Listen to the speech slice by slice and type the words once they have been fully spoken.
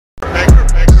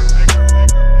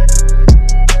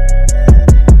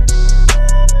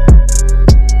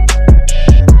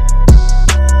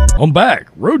I'm back.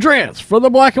 Rodrance for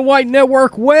the Black and White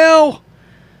Network. Well,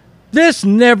 this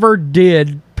never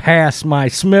did pass my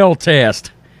smell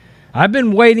test. I've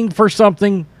been waiting for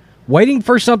something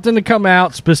to come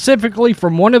out specifically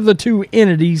from one of the two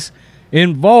entities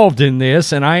involved in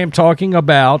this, and I am talking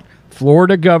about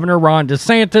Florida Governor Ron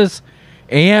DeSantis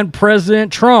and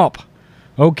President Trump.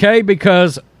 Okay,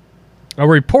 because a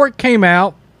report came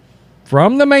out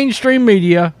from the mainstream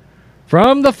media,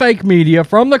 from the fake media,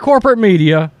 from the corporate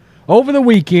media over the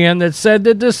weekend that said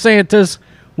that DeSantis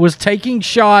was taking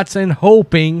shots and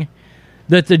hoping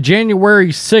that the January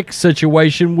 6th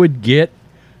situation would get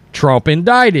Trump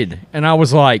indicted. And I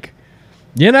was like,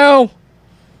 I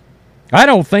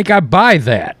don't think I buy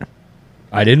that.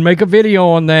 I didn't make a video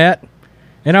on that.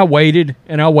 And I waited,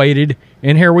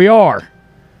 and here we are.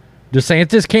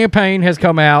 DeSantis' campaign has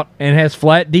come out and has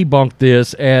flat debunked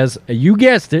this as, you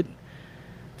guessed it,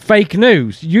 fake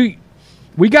news.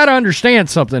 We got to understand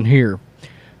something here.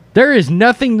 There is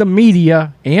nothing the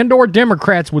media and or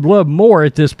Democrats would love more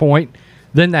at this point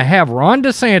than to have Ron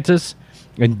DeSantis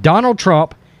and Donald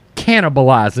Trump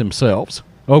cannibalize themselves,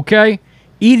 okay?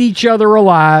 Eat each other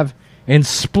alive and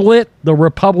split the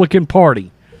Republican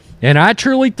Party. And I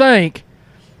truly think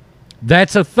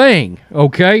that's a thing,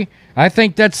 okay? I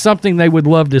think that's something they would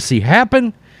love to see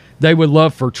happen. They would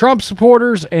love for Trump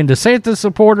supporters and DeSantis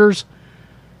supporters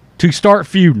to start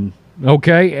feuding,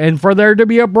 okay? And for there to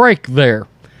be a break there,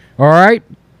 all right?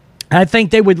 I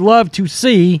think they would love to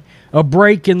see a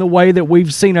break in the way that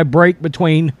we've seen a break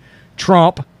between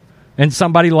Trump and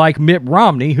somebody like Mitt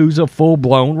Romney, who's a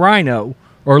full-blown rhino,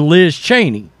 or Liz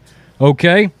Cheney,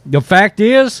 okay? The fact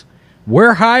is,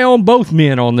 we're high on both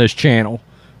men on this channel,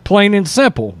 plain and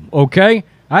simple, okay?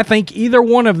 I think either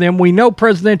one of them, we know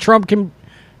President Trump can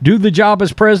do the job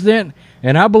as president,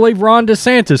 and I believe Ron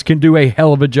DeSantis can do a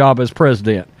hell of a job as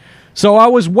president. So I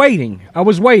was waiting,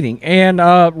 and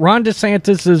Ron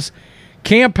DeSantis'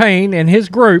 campaign and his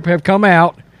group have come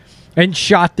out and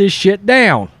shot this shit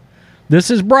down. This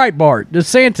is Breitbart.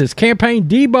 DeSantis campaign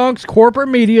debunks corporate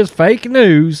media's fake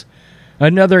news.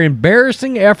 Another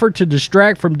embarrassing effort to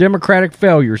distract from Democratic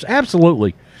failures.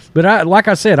 Absolutely. But like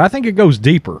I said, I think it goes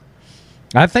deeper.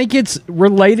 I think it's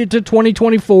related to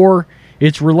 2024.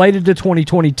 It's related to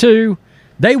 2022.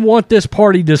 They want this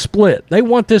party to split. They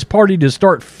want this party to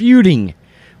start feuding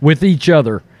with each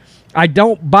other. I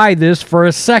don't buy this for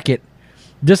a second.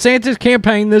 DeSantis'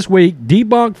 campaign this week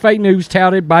debunked fake news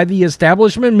touted by the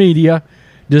establishment media,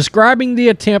 describing the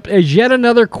attempt as yet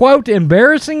another, quote,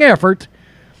 embarrassing effort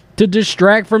to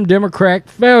distract from Democratic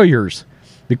failures.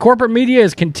 The corporate media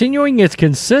is continuing its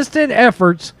consistent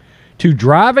efforts to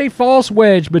drive a false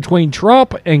wedge between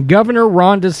Trump and Governor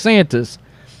Ron DeSantis.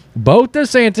 Both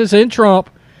DeSantis and Trump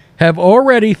have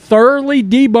already thoroughly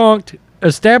debunked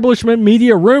establishment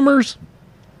media rumors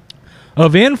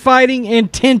of infighting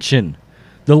and tension.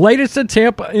 The latest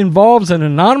attempt involves an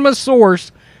anonymous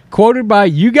source quoted by,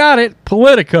 you got it,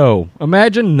 Politico.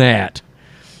 Imagine that.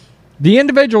 The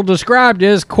individual described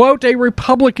as, quote, a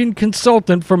Republican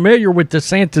consultant familiar with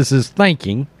DeSantis'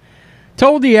 thinking,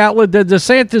 told the outlet that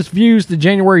DeSantis views the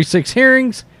January 6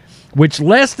 hearings, which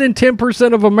less than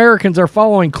 10% of Americans are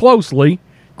following closely,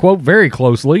 quote, very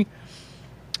closely,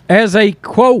 as a,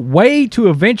 quote, way to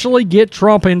eventually get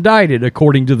Trump indicted,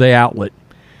 according to the outlet.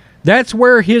 That's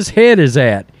where his head is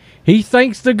at. He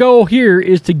thinks the goal here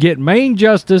is to get Maine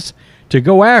justice to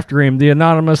go after him, the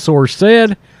anonymous source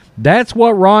said. That's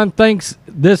what Ron thinks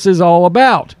this is all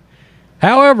about.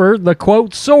 However, the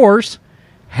quote source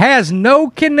has no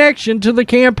connection to the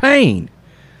campaign,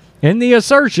 and the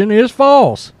assertion is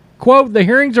false. Quote, the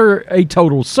hearings are a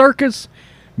total circus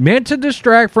meant to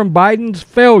distract from Biden's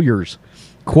failures,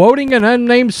 quoting an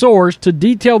unnamed source to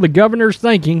detail the governor's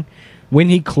thinking when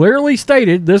he clearly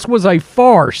stated this was a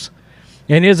farce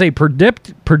and is a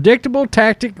predictable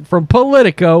tactic from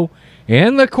Politico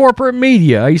and the corporate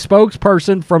media, a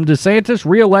spokesperson from DeSantis'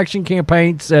 re-election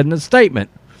campaign said in a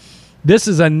statement. This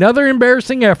is another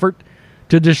embarrassing effort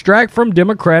to distract from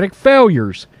Democratic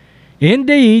failures.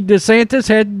 Indeed, DeSantis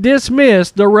had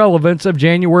dismissed the relevance of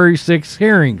January 6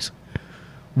 hearings.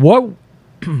 What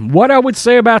I would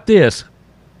say about this,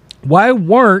 why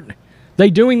weren't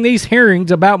they doing these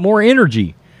hearings about more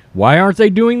energy? Why aren't they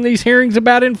doing these hearings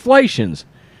about inflation?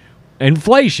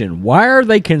 Why are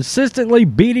they consistently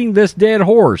beating this dead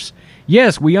horse?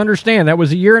 Yes, we understand that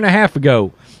was a year and a half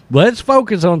ago. Let's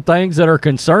focus on things that are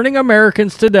concerning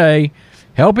Americans today,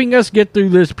 helping us get through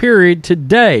this period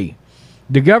today.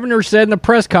 The governor said in a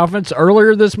press conference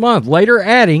earlier this month, later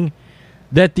adding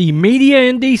that the media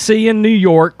in D.C. and New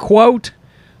York, quote,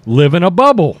 live in a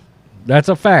bubble. That's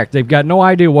a fact. They've got no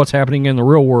idea what's happening in the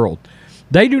real world.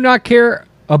 They do not care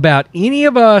about any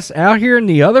of us out here in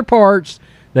the other parts.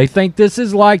 They think this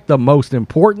is like the most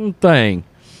important thing.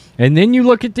 And then you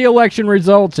look at the election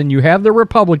results and you have the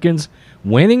Republicans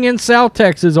winning in South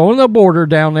Texas on the border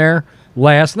down there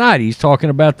last night. He's talking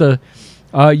about the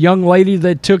young lady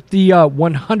that took the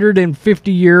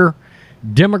 150-year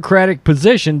Democratic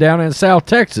position down in South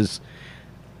Texas.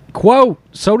 Quote,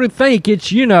 so to think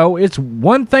it's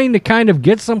one thing to kind of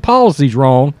get some policies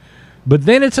wrong, but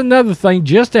then it's another thing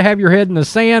just to have your head in the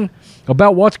sand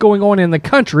about what's going on in the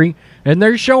country, and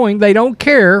they're showing they don't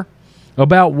care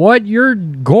about what you're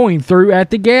going through at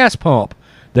the gas pump.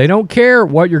 They don't care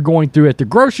what you're going through at the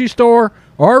grocery store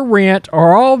or rent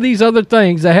or all these other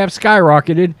things that have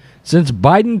skyrocketed since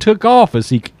Biden took office,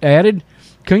 he added,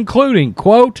 concluding,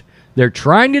 quote, they're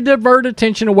trying to divert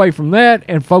attention away from that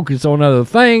and focus on other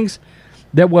things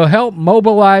that will help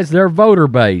mobilize their voter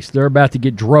base. They're about to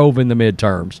get drove in the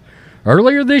midterms.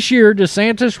 Earlier this year,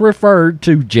 DeSantis referred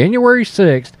to January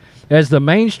 6th as the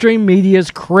mainstream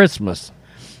media's Christmas,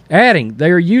 adding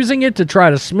they are using it to try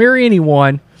to smear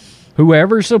anyone who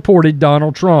ever supported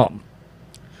Donald Trump.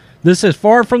 This is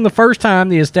far from the first time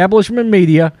the establishment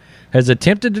media has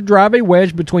attempted to drive a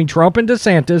wedge between Trump and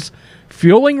DeSantis,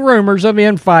 fueling rumors of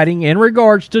infighting in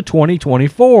regards to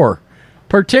 2024.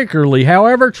 Particularly,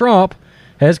 however, Trump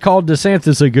has called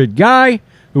DeSantis a good guy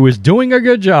who is doing a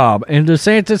good job, and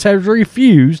DeSantis has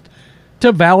refused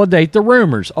to validate the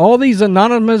rumors. All these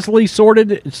anonymously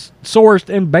sourced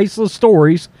and baseless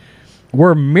stories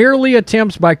were merely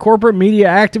attempts by corporate media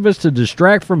activists to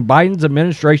distract from Biden's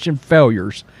administration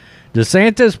failures.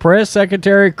 DeSantis press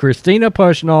secretary Christina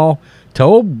Pushnall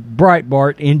told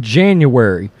Breitbart in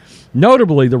January.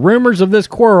 Notably, the rumors of this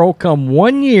quarrel come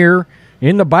 1 year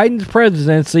into Biden's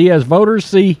presidency as voters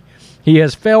see he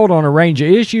has failed on a range of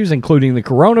issues, including the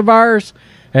coronavirus.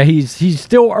 He's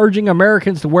still urging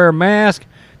Americans to wear a mask,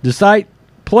 despite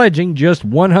pledging just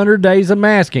 100 days of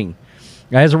masking.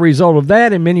 As a result of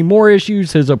that and many more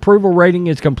issues, his approval rating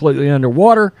is completely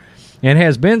underwater and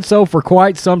has been so for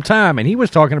quite some time. And he was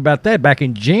talking about that back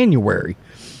in January.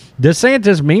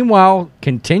 DeSantis, meanwhile,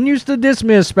 continues to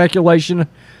dismiss speculation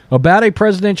about a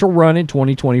presidential run in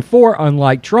 2024,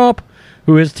 unlike Trump,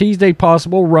 who has teased a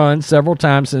possible run several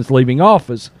times since leaving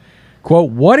office.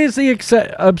 Quote, what is the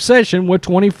obsession with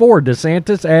 24?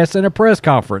 DeSantis asked in a press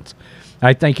conference.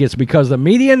 I think it's because the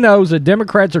media knows that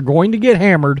Democrats are going to get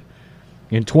hammered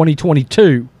in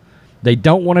 2022. They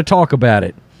don't want to talk about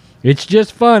it. It's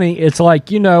just funny. It's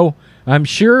like, I'm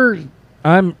sure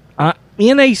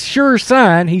in a sure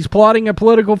sign he's plotting a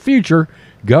political future.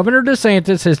 Governor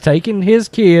DeSantis has taken his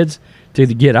kids to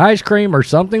get ice cream or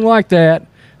something like that.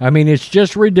 I mean, it's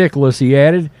just ridiculous, he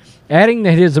added, adding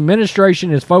that his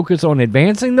administration is focused on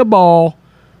advancing the ball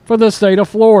for the state of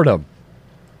Florida.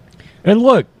 And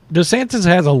look, DeSantis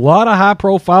has a lot of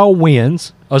high-profile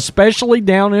wins, especially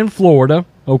down in Florida,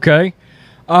 okay?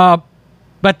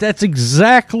 But that's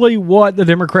exactly what the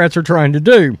Democrats are trying to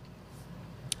do.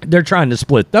 They're trying to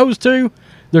split those two.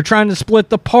 They're trying to split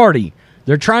the party.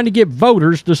 They're trying to get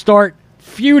voters to start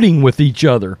feuding with each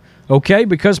other, okay?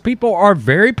 Because people are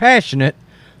very passionate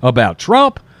about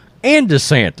Trump and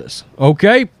DeSantis,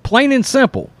 okay? Plain and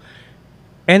simple.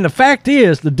 And the fact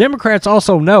is, the Democrats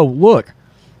also know, look,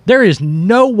 there is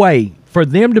no way for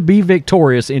them to be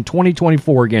victorious in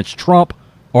 2024 against Trump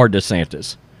or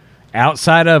DeSantis.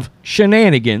 Outside of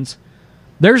shenanigans,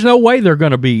 there's no way they're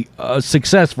going to be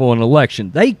successful in an election.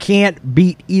 They can't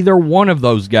beat either one of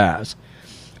those guys.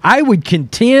 I would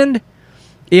contend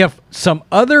if some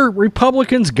other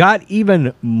Republicans got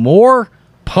even more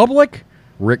public,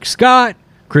 Rick Scott,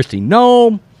 Kristi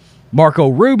Noem, Marco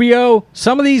Rubio,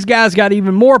 some of these guys got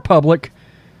even more public,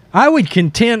 I would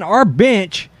contend our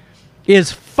bench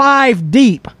is 5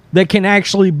 deep that can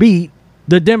actually beat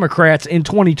the Democrats in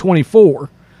 2024.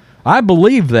 I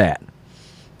believe that.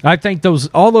 I think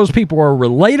all those people are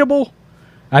relatable.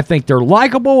 I think they're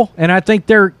likable, and I think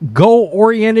they're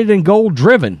goal-oriented and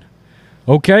goal-driven.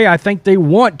 Okay, I think they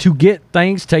want to get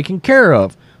things taken care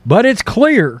of. But it's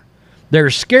clear they're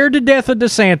scared to death of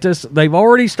DeSantis. They've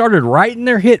already started writing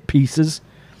their hit pieces,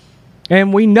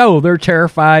 and we know they're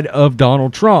terrified of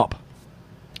Donald Trump.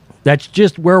 That's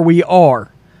just where we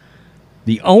are.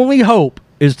 The only hope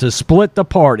is to split the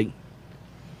party.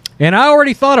 And I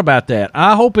already thought about that.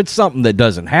 I hope it's something that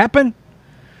doesn't happen.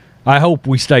 I hope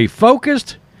we stay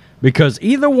focused, because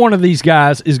either one of these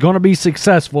guys is going to be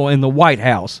successful in the White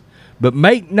House. But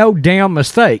make no damn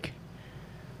mistake,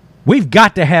 we've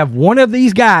got to have one of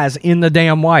these guys in the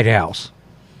damn White House.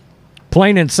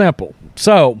 Plain and simple.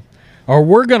 So, or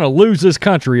we're going to lose this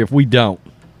country if we don't.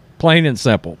 Plain and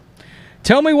simple.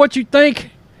 Tell me what you think.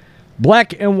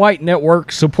 Black and White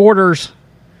Network supporters,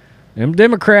 Them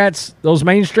Democrats, those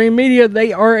mainstream media,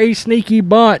 they are a sneaky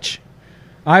bunch,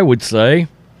 I would say.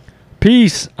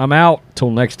 Peace. I'm out. Till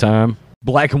next time.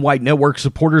 Black and White Network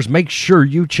supporters, make sure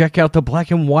you check out the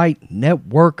Black and White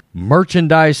Network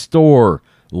merchandise store.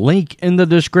 Link in the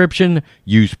description.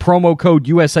 Use promo code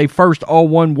USA First, all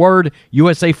one word.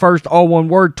 USA First, all one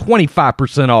word.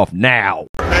 25% off now.